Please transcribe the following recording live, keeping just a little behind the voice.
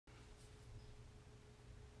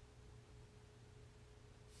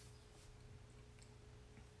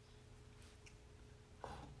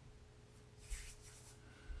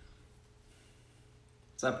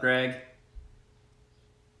What's up, Greg?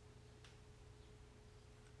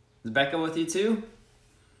 Is Becca with you too?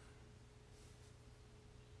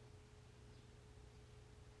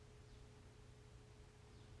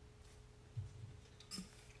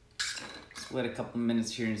 Just wait a couple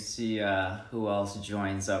minutes here and see who else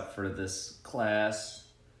joins up for this class.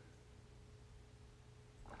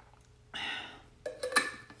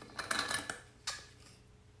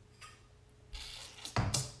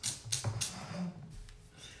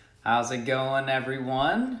 How's it going,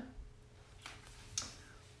 everyone?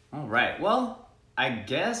 All right, well, I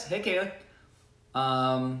guess, hey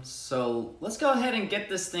Kayla. So let's go ahead and get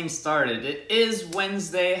this thing started. It is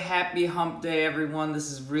Wednesday, happy hump day, everyone.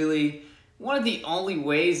 This is really one of the only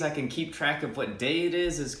ways I can keep track of what day it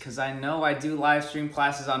is because I know I do live stream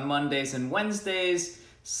classes on Mondays and Wednesdays,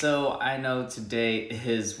 so I know today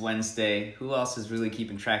is Wednesday. Who else is really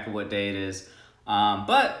keeping track of what day it is?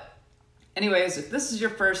 But anyways, if this is your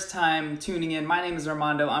first time tuning in, my name is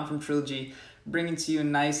Armando. I'm from Trilogy, bringing to you a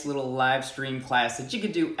nice little live stream class that you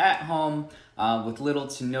could do at home with little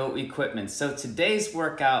to no equipment. So today's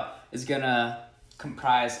workout is gonna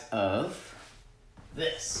comprise of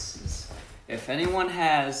this. If anyone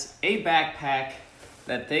has a backpack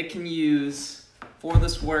that they can use for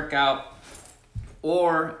this workout,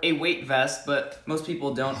 or a weight vest, but most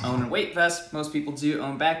people don't own a weight vest, most people do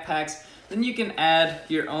own backpacks, then you can add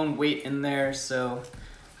your own weight in there. So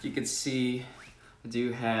you can see I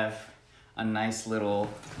do have a nice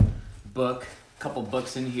little book, couple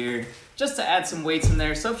books in here, just to add some weights in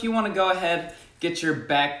there. So if you want to go ahead, get your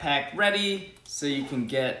backpack ready so you can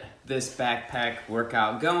get this backpack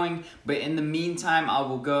workout going. But in the meantime, I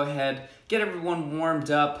will go ahead, get everyone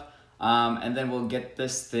warmed up, and then we'll get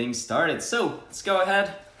this thing started. So let's go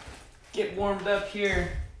ahead, get warmed up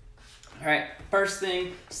here. All right, first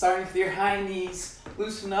thing, starting with your high knees,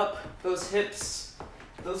 loosen up those hips,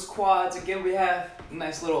 those quads. Again, we have a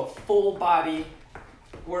nice little full body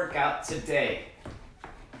workout today.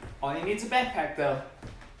 All you need is a backpack though.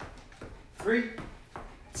 3,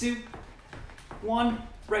 2, 1,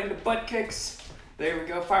 right into butt kicks. There we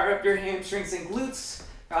go, fire up your hamstrings and glutes.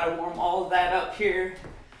 Gotta warm all of that up here.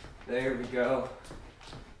 There we go.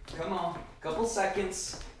 Come on, couple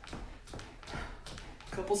seconds.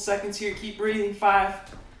 Couple seconds here, keep breathing. 5,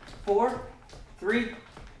 4, 3,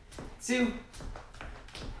 2,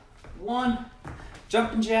 1.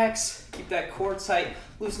 Jumping jacks, keep that core tight,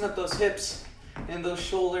 loosen up those hips and those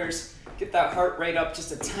shoulders, get that heart rate up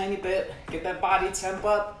just a tiny bit, get that body temp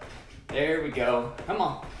up. There we go. Come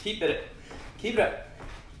on, keep it up.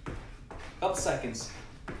 Couple seconds.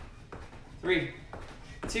 3,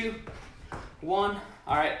 2, 1.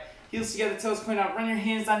 All right, heels together, toes point out, run your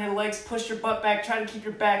hands down your legs, push your butt back, try to keep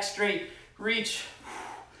your back straight, reach.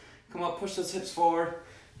 Come up, push those hips forward,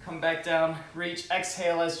 come back down, reach,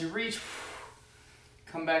 exhale as you reach.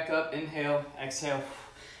 Come back up, inhale, exhale.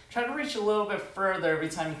 Try to reach a little bit further every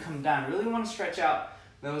time you come down. Really want to stretch out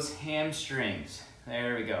those hamstrings.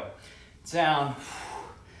 There we go. Down,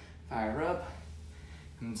 fire up,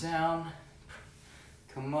 come down,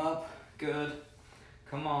 come up, good.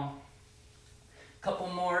 Come on. Couple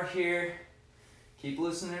more here. Keep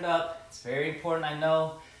loosening it up. It's very important, I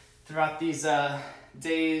know, throughout these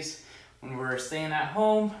days when we're staying at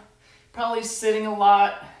home, probably sitting a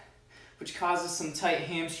lot, which causes some tight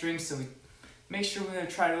hamstrings, so we make sure we're gonna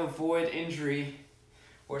try to avoid injury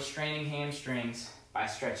or straining hamstrings by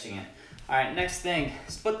stretching it. All right, next thing,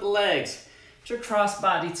 split the legs. Get your cross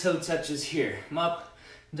body toe touches here. Come up,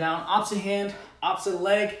 down, opposite hand, opposite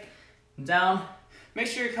leg, down. Make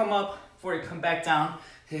sure you come up before you come back down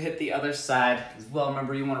to hit the other side as well.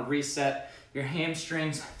 Remember, you wanna reset your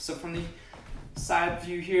hamstrings. So from the side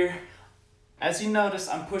view here, as you notice,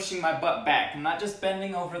 I'm pushing my butt back. I'm not just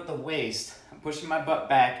bending over at the waist. I'm pushing my butt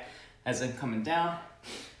back as I'm coming down.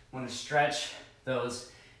 I want to stretch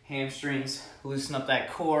those hamstrings, loosen up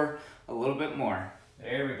that core a little bit more.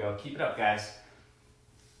 There we go. Keep it up, guys.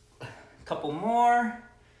 A couple more.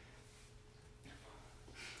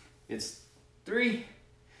 It's 3,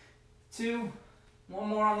 2, 1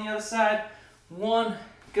 more on the other side. 1,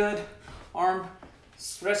 good. Arm,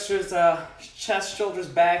 stretch those chest, shoulders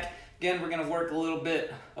back. Again, we're gonna work a little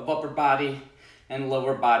bit of upper body and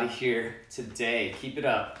lower body here today. Keep it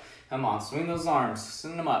up. Come on, swing those arms,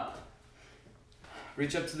 send them up.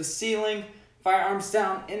 Reach up to the ceiling, fire arms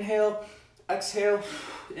down, inhale, exhale,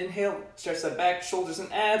 inhale, stretch that back, shoulders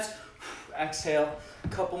and abs, exhale, a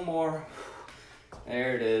couple more.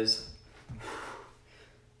 There it is.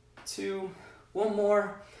 2, 1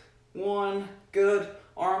 more, 1, good.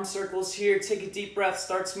 Arm circles here, take a deep breath,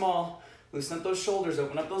 start small. Loosen up those shoulders,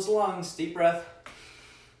 open up those lungs, deep breath.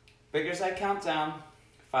 Big as I count down.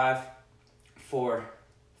 5, 4,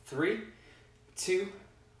 3, 2,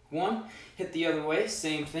 1. Hit the other way,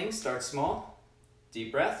 same thing, start small.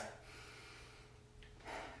 Deep breath.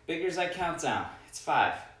 Bigger as I count down. It's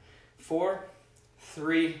 5, 4,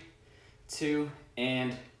 3, 2,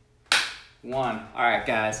 and 1. All right,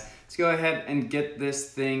 guys, let's go ahead and get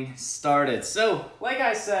this thing started. So, like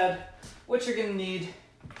I said, what you're gonna need,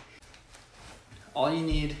 all you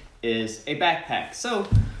need is a backpack. So,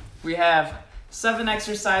 we have 7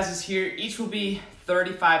 exercises here. Each will be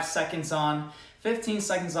 35 seconds on, 15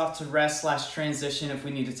 seconds off to rest / transition if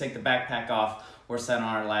we need to take the backpack off or set on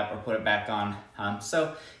our lap or put it back on.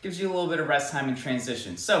 So gives you a little bit of rest time and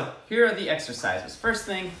transition. So here are the exercises. First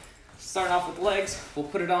thing, starting off with legs, we'll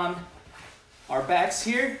put it on our backs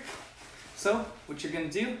here. So what you're gonna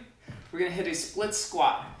do, we're gonna hit a split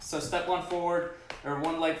squat. So step 1 forward, or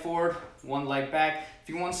 1 leg forward, 1 leg back. If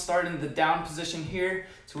you want to start in the down position here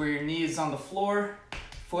to where your knee is on the floor,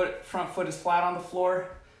 front foot is flat on the floor,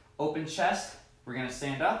 open chest, we're gonna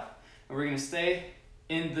stand up and we're gonna stay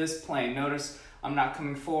in this plane. Notice I'm not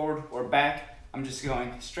coming forward or back, I'm just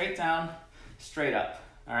going straight down, straight up,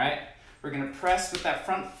 all right? We're gonna press with that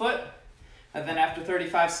front foot, and then after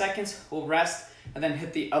 35 seconds, we'll rest and then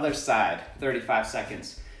hit the other side, 35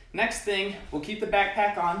 seconds. Next thing, we'll keep the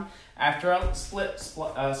backpack on. After our split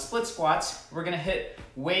squats, we're gonna hit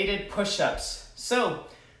weighted push-ups. So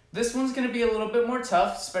this one's gonna be a little bit more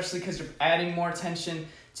tough, especially because you're adding more tension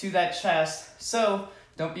to that chest. So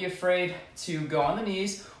don't be afraid to go on the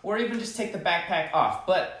knees or even just take the backpack off.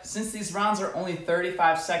 But since these rounds are only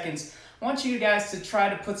 35 seconds, I want you guys to try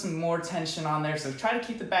to put some more tension on there. So try to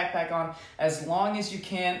keep the backpack on as long as you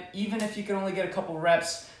can, even if you can only get a couple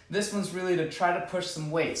reps. This one's really to try to push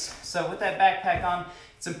some weights. So with that backpack on,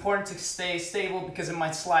 it's important to stay stable because it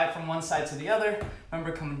might slide from one side to the other.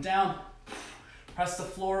 Remember, coming down, press the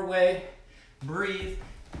floor away, breathe,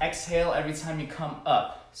 exhale every time you come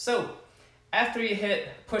up. So after you hit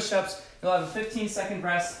push-ups, you'll have a 15-second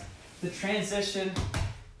rest. To transition,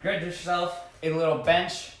 grab yourself a little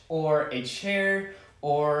bench or a chair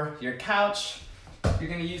or your couch. You're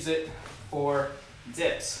gonna use it for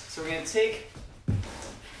dips. So we're gonna take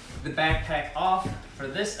the backpack off for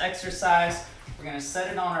this exercise. We're gonna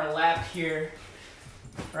set it on our lap here,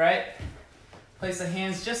 right? Place the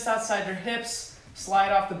hands just outside your hips,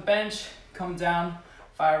 slide off the bench, come down,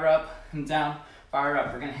 fire up, and down, fire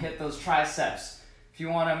up. We're gonna hit those triceps. If you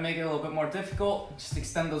wanna make it a little bit more difficult, just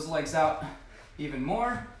extend those legs out even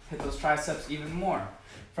more, hit those triceps even more.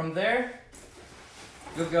 From there,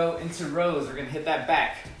 you'll go into rows. We're gonna hit that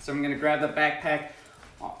back. So I'm gonna grab the backpack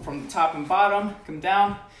from the top and bottom, come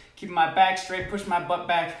down, keep my back straight, push my butt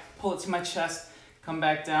back, pull it to my chest, come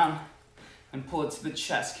back down, and pull it to the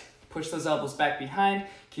chest. Push those elbows back behind,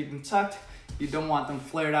 keep them tucked. You don't want them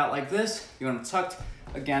flared out like this. You want them tucked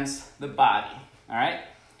against the body, all right?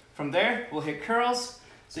 From there, we'll hit curls.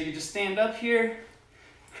 So you just stand up here,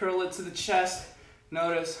 curl it to the chest.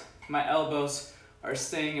 Notice my elbows are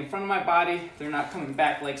staying in front of my body. They're not coming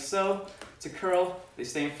back like so. To curl, they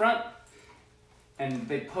stay in front, and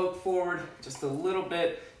they poke forward just a little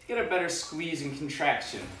bit to get a better squeeze and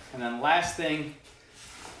contraction. And then last thing,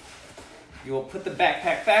 you will put the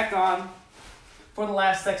backpack back on for the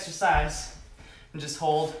last exercise and just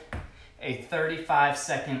hold a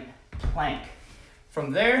 35-second plank.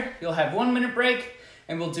 From there, you'll have 1 minute break,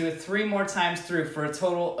 and we'll do it 3 more times through for a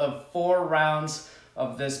total of 4 rounds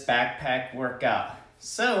of this backpack workout.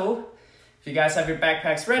 So, if you guys have your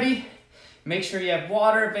backpacks ready, make sure you have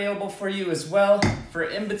water available for you as well for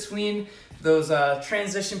in between those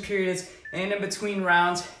transition periods and in between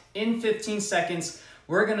rounds. In 15 seconds,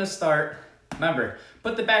 we're gonna start. Remember,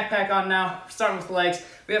 put the backpack on now, starting with legs.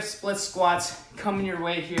 We have split squats coming your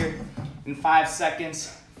way here in 5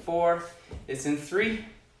 seconds. 4, it's in 3,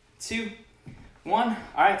 2, 1. All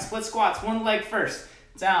right, split squats, 1 leg first.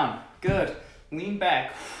 Down, good. Lean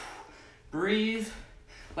back, breathe.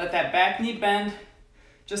 Let that back knee bend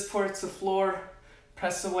just towards the floor.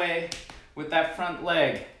 Press away with that front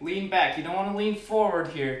leg. Lean back, you don't wanna lean forward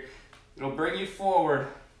here. It'll bring you forward.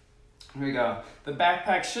 Here we go. The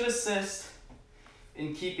backpack should assist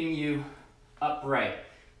in keeping you upright.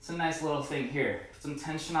 It's a nice little thing here. Put some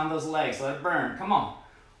tension on those legs, let it burn, come on.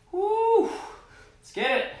 Woo, let's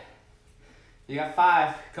get it. You got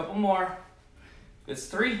 5, a couple more. It's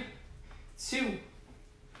 3, 2,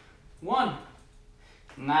 1.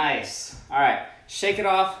 Nice. All right, shake it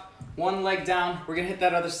off. 1 leg down. We're gonna hit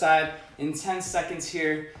that other side in 10 seconds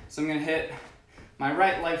here. So I'm gonna hit my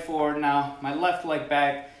right leg forward now, my left leg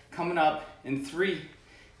back, coming up in 3,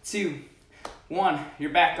 2, 1.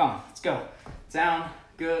 You're back on. Let's go. Down,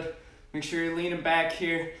 good. Make sure you're leaning back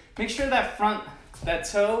here. Make sure that front That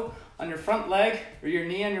toe on your front leg or your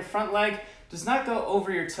knee on your front leg does not go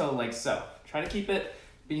over your toe like so. Try to keep it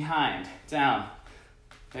behind, down.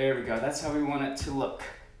 There we go. That's how we want it to look.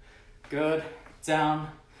 Good. Down.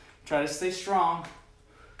 Try to stay strong.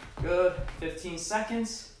 Good. 15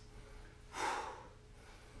 seconds.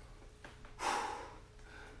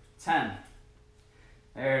 10.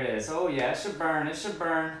 There it is. Oh yeah, it should burn. It should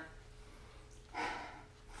burn.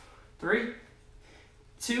 3,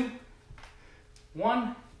 2,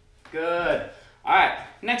 1. Good. All right,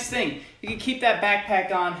 next thing, you can keep that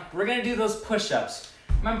backpack on. We're gonna do those push-ups.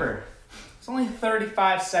 Remember, it's only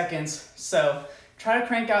 35 seconds, so try to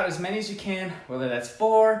crank out as many as you can, whether that's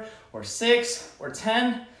 4 or 6 or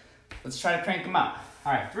 10. Let's try to crank them out.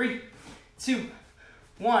 All right, 3, 2,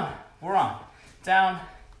 1, we're on. Down,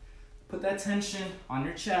 put that tension on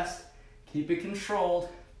your chest. Keep it controlled.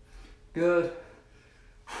 Good.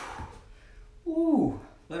 Ooh,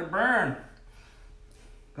 let it burn.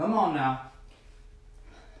 Come on now.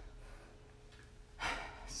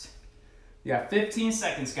 You got 15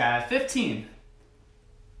 seconds, guys. 15.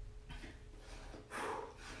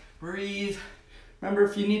 Breathe. Remember,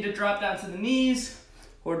 if you need to drop down to the knees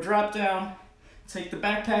or drop down, take the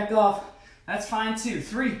backpack off, that's fine too.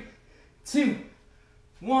 3, 2,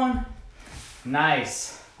 1.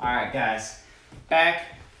 Nice. All right, guys.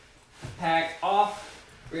 Backpack off.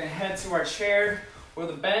 We're gonna head to our chair or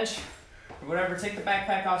the bench or whatever. Take the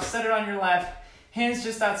backpack off, set it on your lap. Hands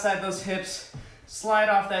just outside those hips. Slide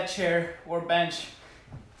off that chair or bench.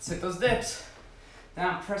 Let's hit those dips.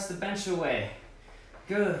 Now press the bench away.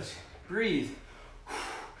 Good. Breathe.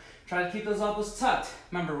 Try to keep those elbows tucked.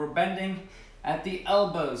 Remember, we're bending at the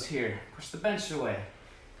elbows here. Push the bench away.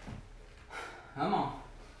 Come on.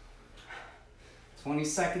 20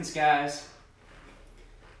 seconds, guys.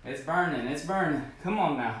 It's burning. It's burning. Come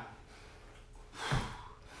on now.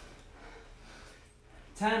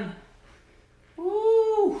 10.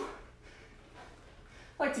 Woo!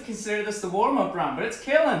 I like to consider this the warm-up round, but it's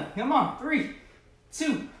killing. Come on, 3,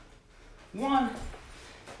 2, 1.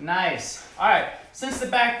 Nice. All right, since the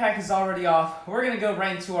backpack is already off, we're gonna go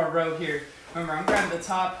right into our row here. Remember, I'm grabbing the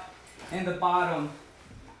top and the bottom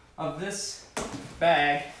of this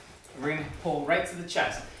bag. We're gonna pull right to the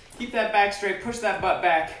chest. Keep that back straight, push that butt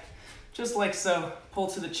back, just like so. Pull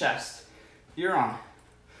to the chest. You're on.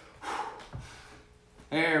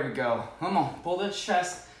 There we go. Come on, pull the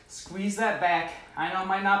chest. Squeeze that back. I know it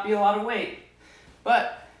might not be a lot of weight,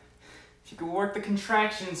 but if you can work the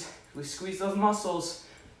contractions, we squeeze those muscles,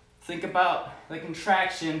 think about the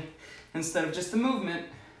contraction instead of just the movement,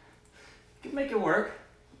 you can make it work.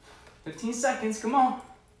 15 seconds, come on.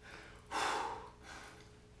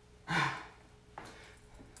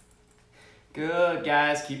 Good,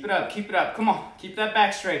 guys, keep it up, come on, keep that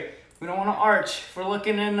back straight. We don't wanna arch. If we're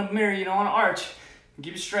looking in the mirror, you don't wanna arch.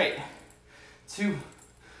 Keep it straight. 2,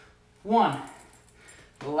 1,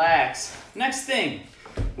 relax. Next thing,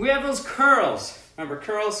 we have those curls. Remember,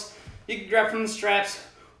 curls, you can grab from the straps,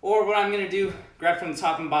 or what I'm gonna do, grab from the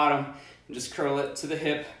top and bottom, and just curl it to the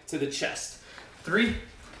hip, to the chest. 3,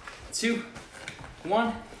 2,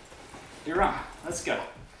 1, you're on, let's go.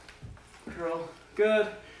 Curl, good.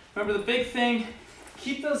 Remember the big thing,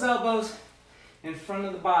 keep those elbows in front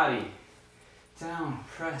of the body. Down,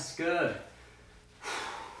 press, good.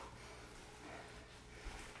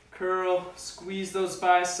 Curl, squeeze those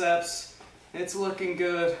biceps. It's looking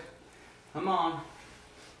good. Come on.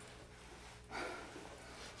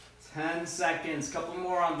 10 seconds, couple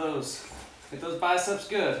more on those. Get those biceps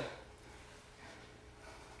good.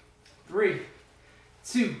 3,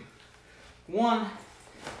 2, 1.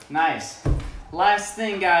 Nice. Last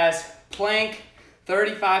thing, guys, plank,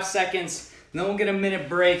 35 seconds. Then we'll get a minute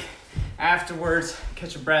break afterwards.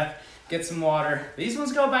 Catch your breath, get some water. These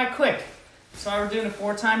ones go by quick. That's why we're doing it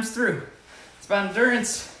 4 times through. It's about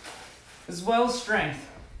endurance as well as strength.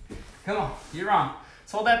 Come on, you're on.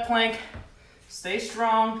 Let's hold that plank. Stay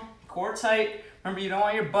strong, core tight. Remember, you don't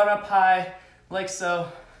want your butt up high like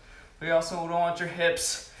so. But you also don't want your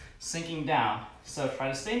hips sinking down. So try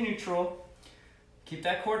to stay neutral. Keep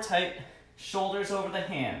that core tight. Shoulders over the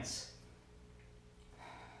hands.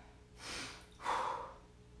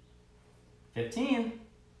 15.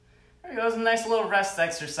 There goes a nice little rest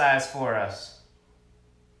exercise for us.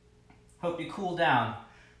 Hope you cool down.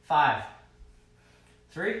 5,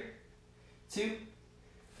 3, 2,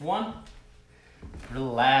 1.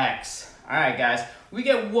 Relax. All right, guys. We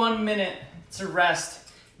get 1 minute to rest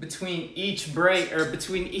between each break or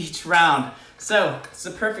between each round. So it's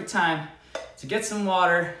the perfect time to get some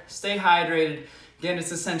water, stay hydrated. Again,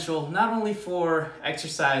 it's essential not only for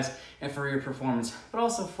exercise and for your performance, but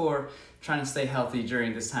also for trying to stay healthy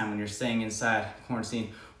during this time when you're staying inside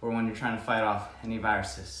quarantine or when you're trying to fight off any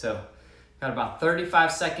viruses. So got about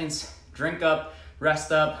 35 seconds, drink up,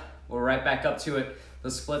 rest up, we're right back up to it. The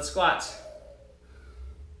split squats.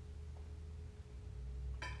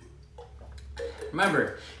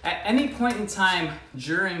 Remember, at any point in time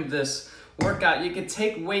during this workout, you could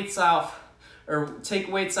take weights off or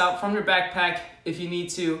take weights out from your backpack if you need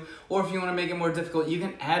to, or if you want to make it more difficult, you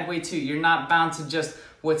can add weight too. You're not bound to just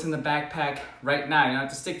what's in the backpack right now. You don't have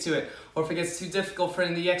to stick to it. Or if it gets too difficult for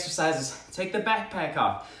any of the exercises, take the backpack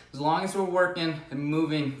off. As long as we're working and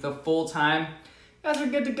moving the full time, you guys are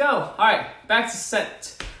good to go. All right, back to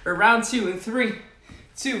round 2 in 3,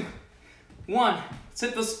 2, 1. Let's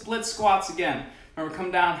hit those split squats again. Remember,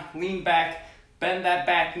 come down, lean back, bend that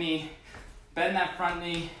back knee, bend that front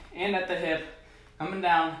knee, and at the hip. Coming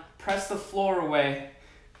down, press the floor away,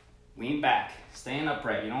 lean back, staying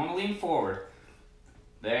upright. You don't want to lean forward.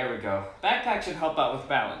 There we go. Backpack should help out with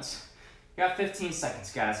balance. You got 15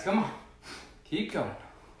 seconds, guys. Come on. Keep going.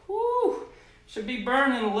 Woo! Should be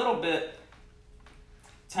burning a little bit.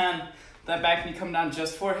 10. That back knee come down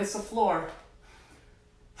just before it hits the floor.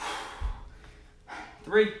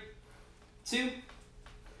 3, 2,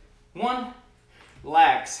 1.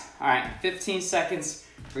 Relax. All right, 15 seconds.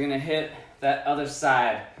 We're gonna hit that other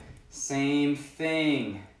side. Same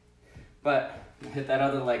thing, but I'm gonna hit that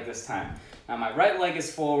other leg this time. Now my right leg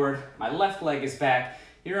is forward, my left leg is back.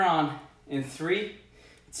 You're on in 3,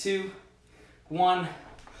 2, 1.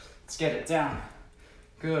 Let's get it down.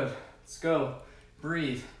 Good. Let's go.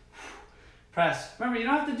 Breathe. Press. Remember, you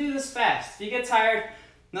don't have to do this fast. If you get tired,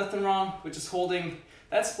 nothing wrong with just holding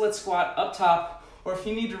that split squat up top, or if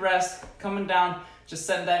you need to rest, coming down, just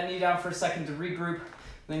set that knee down for a second to regroup,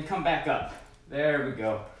 then come back up. There we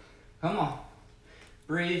go. Come on.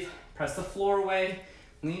 Breathe. Press the floor away.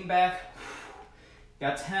 Lean back.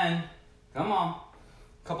 Got 10. Come on.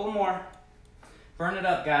 Couple more. Burn it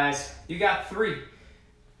up, guys. You got 3,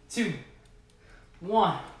 2,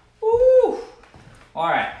 1. Woo! All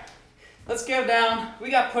right. Let's go down.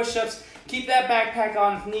 We got push-ups. Keep that backpack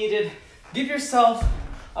on if needed. Give yourself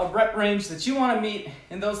a rep range that you want to meet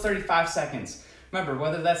in those 35 seconds. Remember,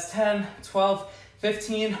 whether that's 10, 12,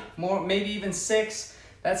 15, more, maybe even 6,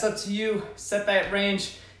 that's up to you. Set that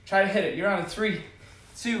range. Try to hit it. You're on a 3,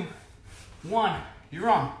 2, 1. You're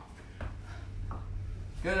on.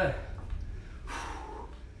 Good.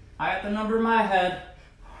 I got the number in my head.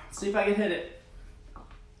 Let's see if I can hit it.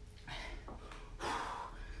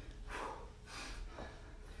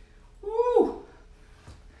 Woo!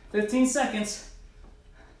 15 seconds.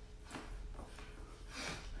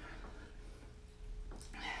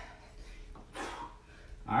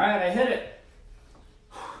 All right, I hit it.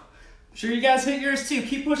 I'm sure you guys hit yours too.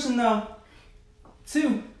 Keep pushing though.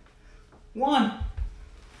 2, 1.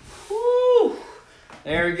 Woo!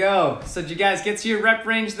 There we go. So did you guys get to your rep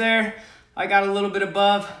range there? I got a little bit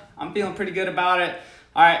above. I'm feeling pretty good about it.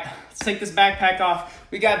 All right, let's take this backpack off.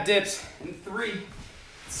 We got dips in 3,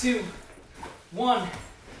 2, 1.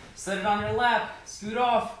 Set it on your lap. Scoot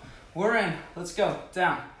off. We're in. Let's go.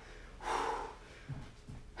 Down.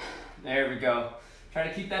 There we go. Try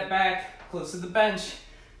to keep that back close to the bench.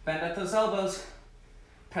 Bend at those elbows.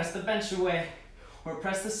 Press the bench away or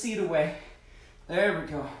press the seat away. There we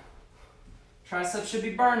go. Triceps should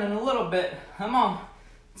be burning a little bit. Come on.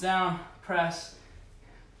 Down, press.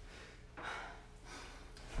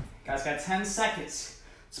 Guys, got 10 seconds.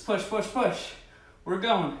 Let's push, push, push. We're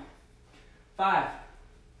going. 5,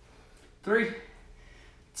 3,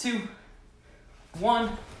 2,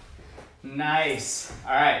 1. Nice.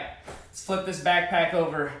 All right, let's flip this backpack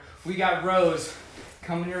over. We got rows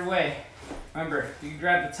coming your way. Remember, you can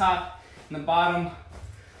grab the top and the bottom.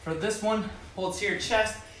 For this one, hold to your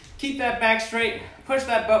chest. Keep that back straight. Push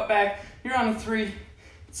that butt back. You're on a 3,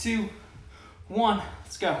 2, 1.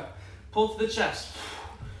 Let's go. Pull to the chest.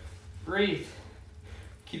 Breathe.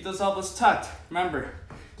 Keep those elbows tucked. Remember,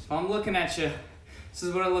 if I'm looking at you, this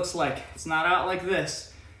is what it looks like. It's not out like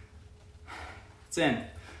this. It's in.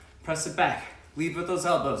 Press it back. Lead with those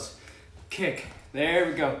elbows. Kick. There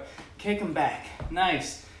we go. Kick them back.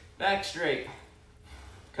 Nice. Back straight.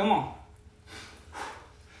 Come on.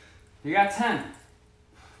 You got 10.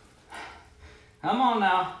 Come on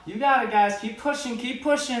now. You got it, guys. Keep pushing. Keep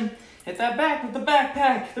pushing. Hit that back with the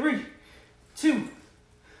backpack. 3, 2,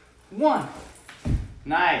 1.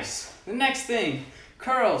 Nice. The next thing,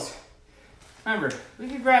 curls. Remember, we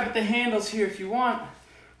can grab at the handles here if you want.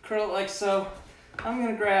 Curl it like so. I'm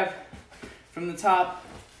gonna grab from the top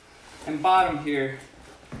and bottom here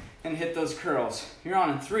and hit those curls. You're on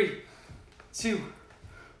in 3, 2,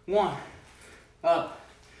 1. Up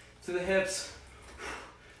to the hips,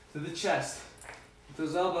 to the chest. With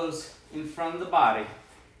those elbows in front of the body.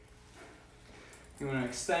 You want to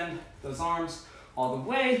extend those arms all the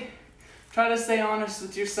way. Try to stay honest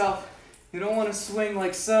with yourself. You don't want to swing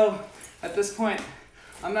like so. At this point,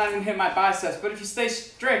 I'm not going to hit my biceps, but if you stay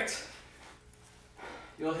strict,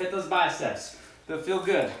 you'll hit those biceps. They'll feel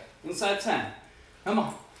good. Inside 10. Come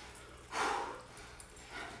on.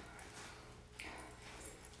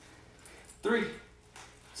 3,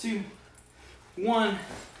 2, 1.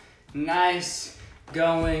 Nice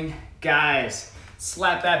going, guys.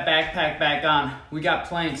 Slap that backpack back on. We got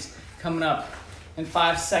planks coming up in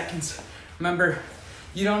 5 seconds. Remember,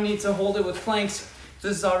 you don't need to hold it with planks.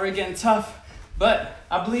 This is already getting tough, but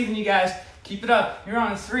I believe in you guys. Keep it up. You're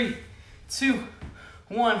on 3, 2,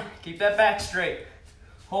 1. Keep that back straight.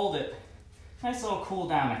 Hold it. Nice little cool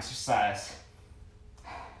down exercise.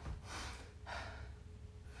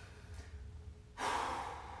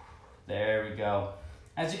 There we go.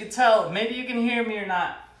 As you can tell, maybe you can hear me or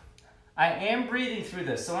not, I am breathing through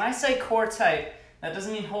this. So when I say core tight, that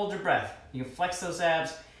doesn't mean hold your breath. You can flex those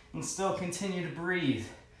abs and still continue to breathe.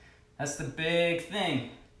 That's the big thing.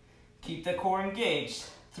 Keep the core engaged.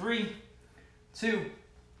 3, 2,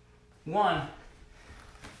 1.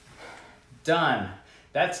 Done.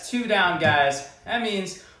 That's 2 down, guys. That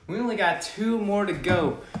means we only got 2 more to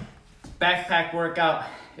go. Backpack workout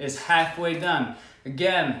is halfway done.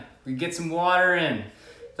 Again, we get some water in.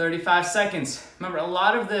 35 seconds. Remember, a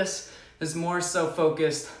lot of this is more so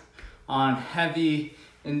focused on heavy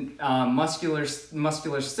and muscular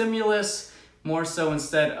stimulus, more so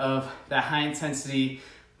instead of that high intensity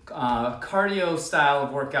cardio style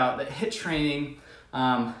of workout, that HIIT training.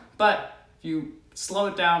 But if you slow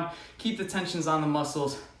it down, keep the tensions on the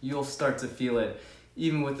muscles, you'll start to feel it,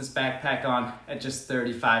 even with this backpack on at just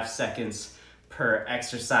 35 seconds per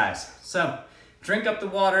exercise. So drink up the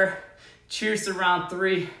water. Cheers to round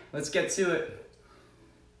 3. Let's get to it.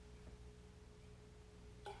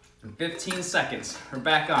 15 seconds. We're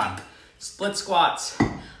back on. Split squats.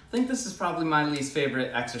 I think this is probably my least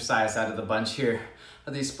favorite exercise out of the bunch here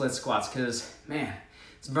of these split squats because, man,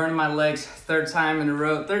 it's burning my legs. Third day in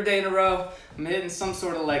a row, I'm hitting some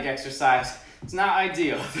sort of leg exercise. It's not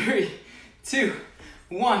ideal. 3, 2,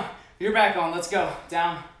 1. You're back on. Let's go.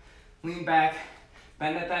 Down, lean back,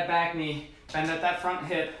 bend at that back knee, bend at that front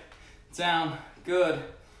hip. Down, good,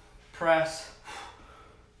 press.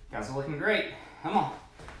 You guys are looking great. Come on,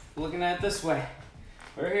 looking at it this way.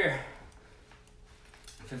 We're here.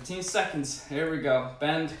 15 seconds, here we go.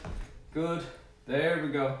 Bend, good, there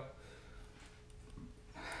we go.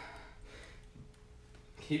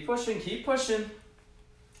 Keep pushing, keep pushing.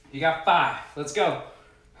 You got 5, let's go.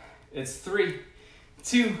 It's 3,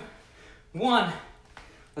 2, 1.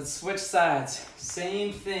 Let's switch sides,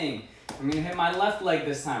 same thing. I'm gonna hit my left leg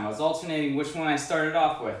this time. I was alternating which one I started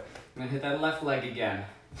off with. I'm gonna hit that left leg again.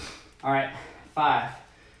 All right, 5,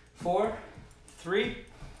 4, 3,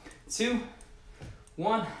 2,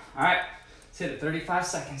 1. All right, let's hit it. 35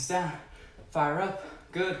 seconds down. Fire up,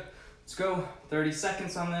 good. Let's go. 30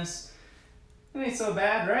 seconds on this. It ain't so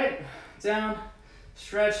bad, right? Down,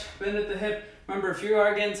 stretch, bend at the hip. Remember, if you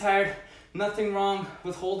are getting tired, nothing wrong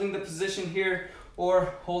with holding the position here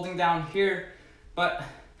or holding down here, but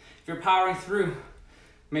if you're powering through,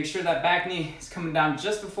 make sure that back knee is coming down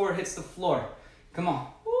just before it hits the floor. Come on.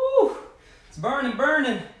 Woo! It's burning,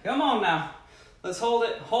 burning. Come on now. Let's hold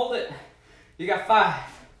it, hold it. You got 5.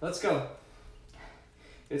 Let's go.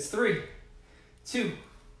 It's 3, 2,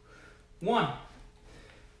 1.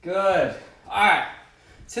 Good. All right.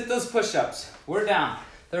 Let's hit those push-ups. We're down.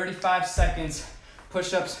 35 seconds.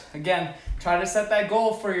 Push-ups. Again, try to set that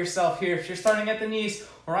goal for yourself here. If you're starting at the knees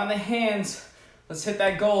or on the hands, let's hit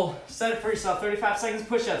that goal. Set it for yourself. 35 seconds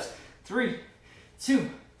push-ups. 3, 2,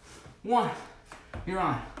 1. You're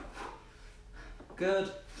on.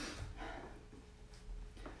 Good.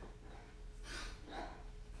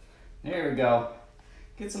 There we go.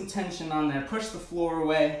 Get some tension on there. Push the floor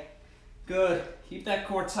away. Good. Keep that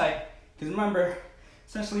core tight. Because remember,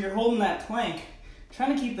 essentially you're holding that plank,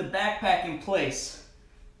 trying to keep the backpack in place.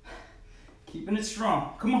 Keeping it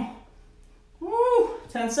strong. Come on. Woo!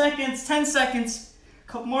 10 seconds. 10 seconds.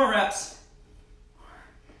 Couple more reps.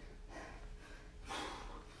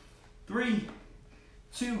 3,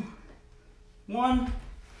 2, 1.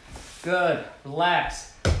 Good.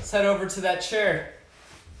 Relax. Let's head over to that chair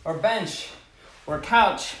or bench or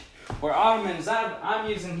couch or ottomans I'm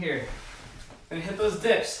using here. Gonna hit those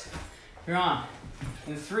dips. You're on.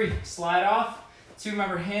 In 3, slide off. 2,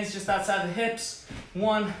 remember, hands just outside the hips.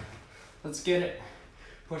 1, let's get it.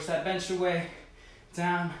 Push that bench away.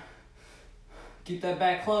 Down. Keep that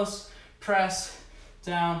back close. Press.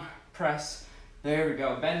 Down. Press. There we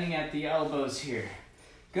go, bending at the elbows here.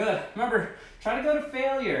 Good, remember, try to go to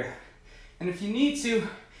failure. And if you need to,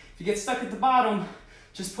 if you get stuck at the bottom,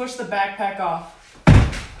 just push the backpack off,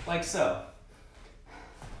 like so.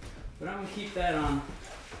 But I'm gonna keep that on.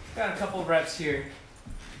 Got a couple reps here.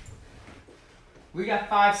 We got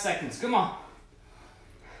 5 seconds, come on.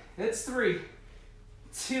 It's 3,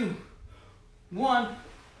 2, 1.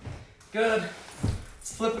 Good,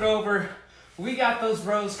 let's flip it over. We got those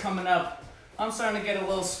rows coming up. I'm starting to get a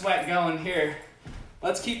little sweat going here.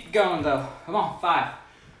 Let's keep going though. Come on, 5,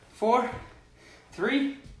 4,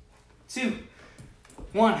 3, 2,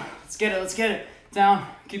 1. Let's get it, let's get it. Down,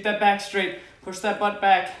 keep that back straight. Push that butt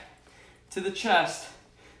back to the chest.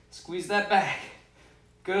 Squeeze that back.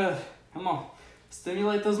 Good, come on.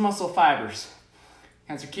 Stimulate those muscle fibers.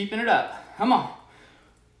 Guys are keeping it up. Come on.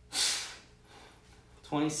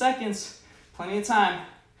 20 seconds, plenty of time.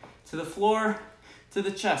 To the floor, to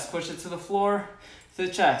the chest. Push it to the floor, to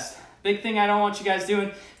the chest. Big thing I don't want you guys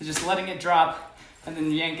doing is just letting it drop and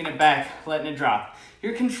then yanking it back, letting it drop.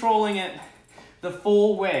 You're controlling it the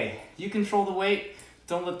full way. You control the weight,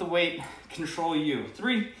 don't let the weight control you.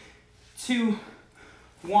 3, 2,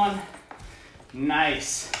 1,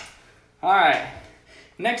 nice. All right,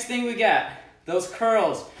 next thing we got, those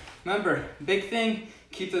curls. Remember, big thing,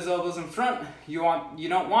 keep those elbows in front. You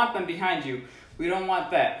don't want them behind you. We don't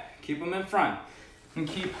want that. Keep them in front. And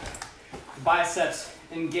keep the biceps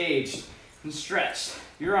engaged and stretched.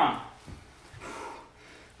 You're on.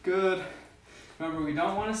 Good. Remember, we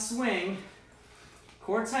don't want to swing.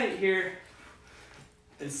 Core tight here.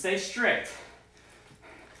 And stay strict.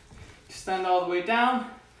 Extend all the way down.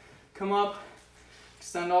 Come up.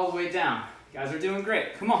 Extend all the way down. You guys are doing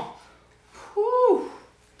great. Come on. Woo.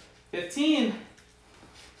 15.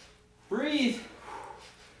 Breathe.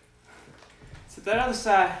 To that other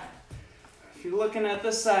side. If you're looking at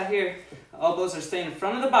this side here, the elbows are staying in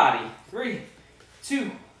front of the body. 3,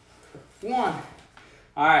 2, 1.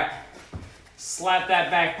 All right. Slap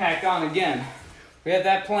that backpack on again. We have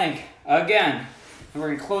that plank again. And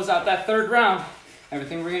we're gonna close out that third round.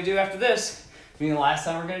 Everything we're gonna do after this, being the last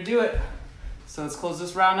time we're gonna do it. So let's close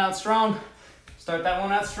this round out strong. Start that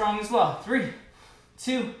one out strong as well. 3,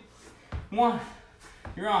 2, 1.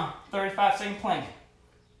 You're on. 35-second plank.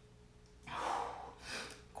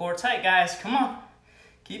 Core tight, guys. Come on.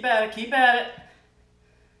 Keep at it. Keep at it.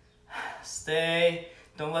 Stay.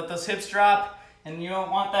 Don't let those hips drop. And you don't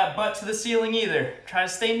want that butt to the ceiling either. Try to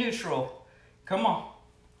stay neutral. Come on.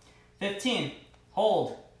 15.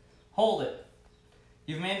 Hold. Hold it.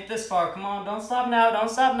 You've made it this far. Come on. Don't stop now. Don't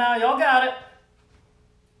stop now. Y'all got it.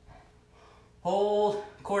 Hold.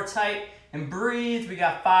 Core tight. And breathe. We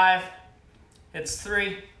got 5. It's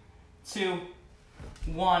 3, 2,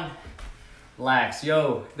 1. Relax.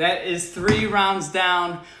 Yo, that is 3 rounds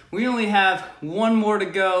down. We only have 1 more to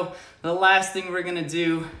go. The last thing we're gonna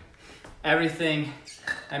do, the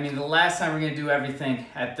last time we're gonna do everything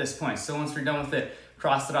at this point. So once we're done with it,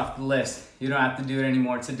 cross it off the list. You don't have to do it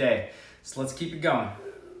anymore today. So let's keep it going.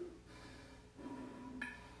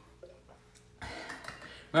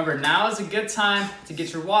 Remember, now is a good time to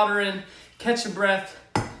get your water in, catch your breath.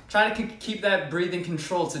 Try to keep that breathing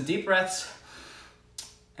control. So deep breaths,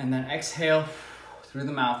 and then exhale through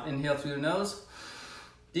the mouth. Inhale through the nose,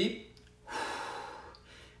 deep,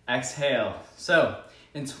 exhale. So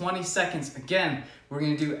in 20 seconds, again, we're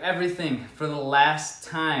gonna do everything for the last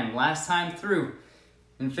time through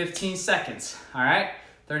in 15 seconds, all right?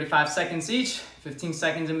 35 seconds each, 15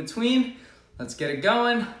 seconds in between. Let's get it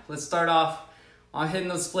going. Let's start off on hitting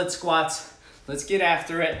those split squats. Let's get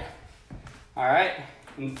after it, all right?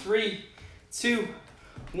 In 3, 2,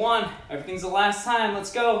 1. Everything's the last time.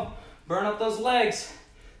 Let's go. Burn up those legs.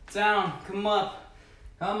 Down. Come up.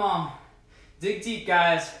 Come on. Dig deep,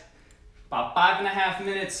 guys. About 5.5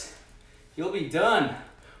 minutes. You'll be done.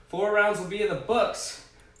 4 rounds will be in the books.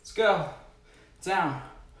 Let's go. Down.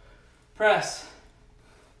 Press.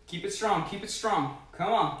 Keep it strong. Keep it strong.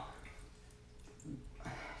 Come on.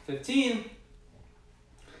 15.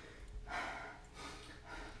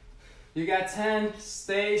 You got 10.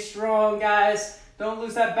 Stay strong, guys. Don't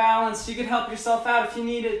lose that balance. You can help yourself out if you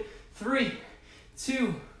need it. 3,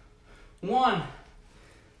 2, 1.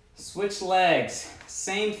 Switch legs.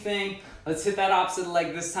 Same thing. Let's hit that opposite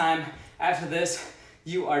leg this time. After this,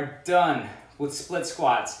 you are done with split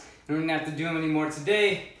squats. You don't have to do them anymore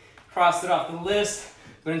today. Cross it off the list.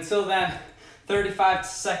 But until then, 35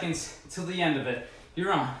 seconds till the end of it.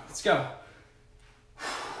 You're on. Let's go.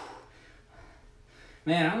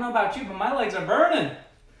 Man, I don't know about you, but my legs are burning.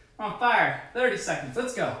 We're on fire. 30 seconds.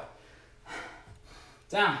 Let's go.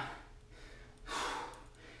 Down.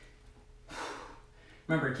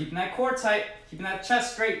 Remember, keeping that core tight, keeping that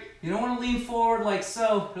chest straight. You don't want to lean forward like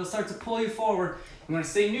so. It'll start to pull you forward. You want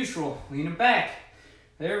to stay neutral, leaning back.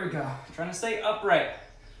 There we go. Trying to stay upright.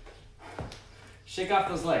 Shake off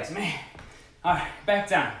those legs, man. All right, back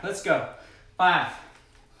down. Let's go. 5.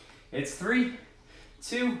 It's 3,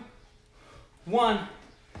 2, 1.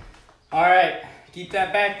 All right, keep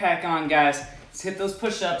that backpack on, guys. Let's hit those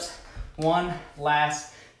push-ups one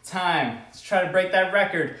last time. Let's try to break that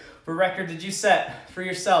record. What record did you set for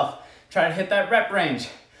yourself? Try to hit that rep range.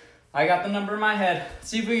 I got the number in my head.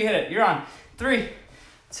 See if we can hit it. You're on. 3,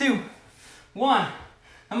 2, 1.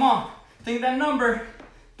 Come on. Think of that number.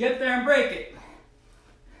 Get there and break it.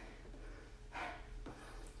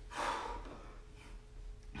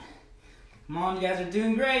 Come on, you guys are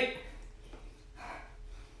doing great.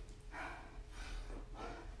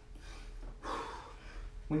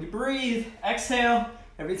 When you breathe, exhale.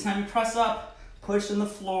 Every time you press up, pushing the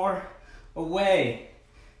floor away.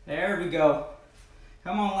 There we go.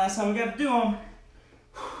 Come on, last time we got to do them.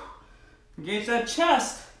 Engage that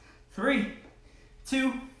chest. 3,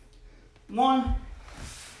 2, 1.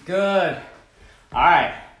 Good. All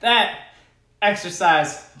right, that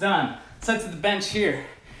exercise done. Let's head to the bench here.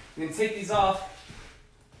 We're gonna take these off,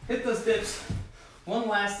 hit those dips one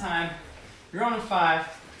last time. You're on a 5.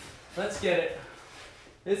 Let's get it.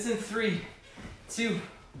 It's in 3, 2,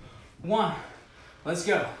 1. Let's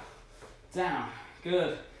go. Down.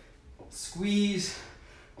 Good. Squeeze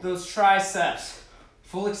those triceps.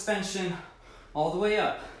 Full extension all the way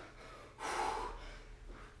up.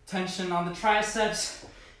 Tension on the triceps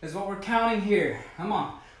is what we're counting here. Come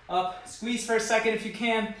on. Up. Squeeze for a second if you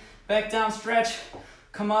can. Back down, stretch.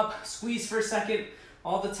 Come up. Squeeze for a second.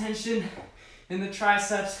 All the tension in the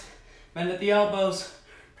triceps. Bend at the elbows.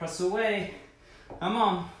 Press away. Come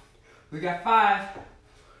on. We got 5.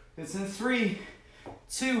 It's in 3,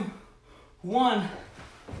 2, 1.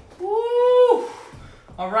 Woo!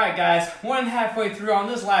 All right, guys. 1.5 through on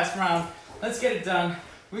this last round. Let's get it done.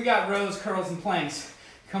 We got rows, curls, and planks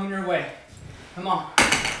coming your way. Come on.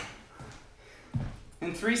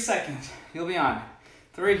 In 3 seconds, you'll be on.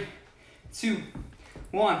 3, 2,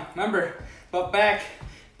 1. Remember, butt back,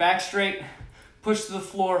 back straight, push to the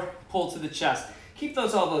floor, pull to the chest. Keep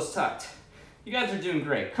those elbows tucked. You guys are doing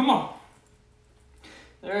great. Come on.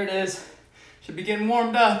 There it is. Should be getting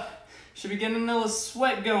warmed up. Should be getting a little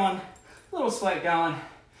sweat going. A little sweat going.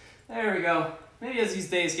 There we go. Maybe as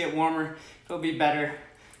these days get warmer, it'll be better.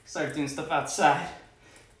 Start doing stuff outside.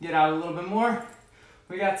 Get out a little bit more.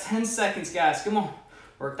 We got 10 seconds, guys. Come on.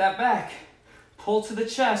 Work that back. Pull to the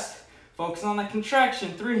chest. Focus on that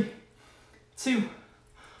contraction. 3, 2,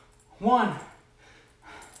 1.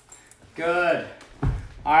 Good.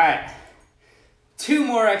 All right. 2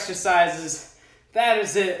 more exercises. That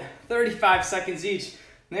is it. 35 seconds each.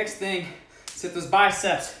 Next thing, let's hit those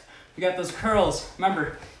biceps. We got those curls.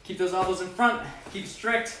 Remember, keep those elbows in front. Keep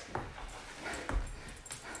strict.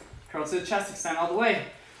 Curl to the chest, extend all the way.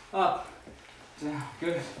 Up, down,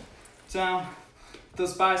 good. Down.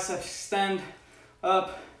 Those biceps extend.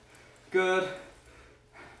 Up, good.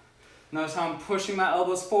 Notice how I'm pushing my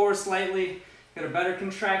elbows forward slightly. Get a better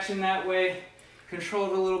contraction that way. Control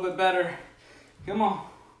it a little bit better. Come on.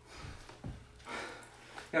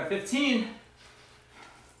 Got 15.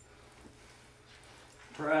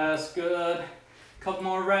 Press, good. Couple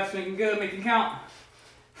more reps, making good, making count.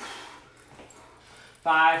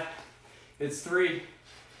 5. It's 3,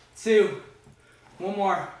 2. One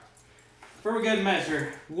more. For a good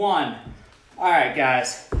measure. 1. All right,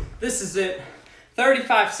 guys. This is it.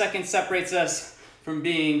 35 seconds separates us from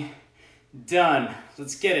being done.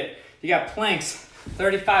 Let's get it. You got planks.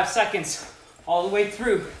 35 seconds all the way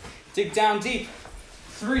through. Dig down deep.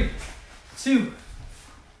 3, 2,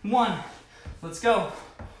 1. Let's go.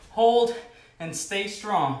 Hold and stay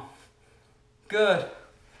strong. Good.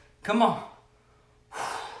 Come on.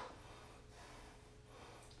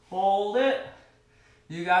 Hold it.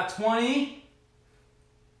 You got 20.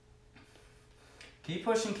 Keep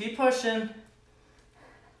pushing, keep pushing.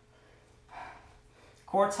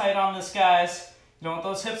 Core tight on this, guys. You don't want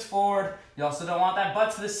those hips forward. You also don't want that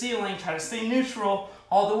butt to the ceiling. Try to stay neutral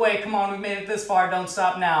all the way. Come on, we made it this far. Don't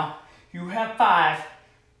stop now. You have 5.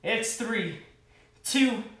 It's 3,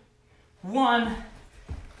 2, 1.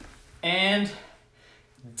 And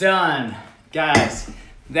done. Guys,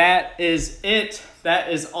 that is it.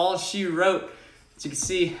 That is all she wrote. As you can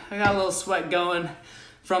see, I got a little sweat going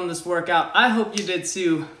from this workout. I hope you did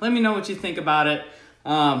too. Let me know what you think about it.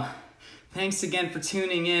 Thanks again for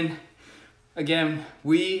tuning in. Again,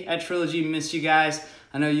 we at Trilogy miss you guys.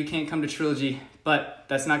 I know you can't come to Trilogy, but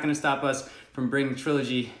that's not gonna stop us from bringing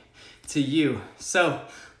Trilogy to you. So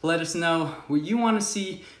Let us know what you want to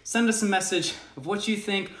see. Send us a message of what you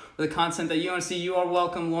think or the content that you want to see. You are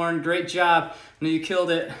welcome, Lauren. Great job. I know you killed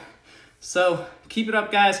it. So keep it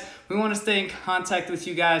up, guys. We want to stay in contact with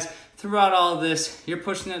you guys throughout all of this. You're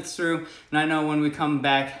pushing it through, and I know when we come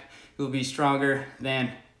back, you'll be stronger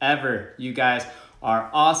than ever. You guys are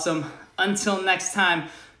awesome. Until next time,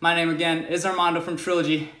 my name again is Armando from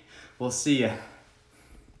Trilogy. We'll see ya.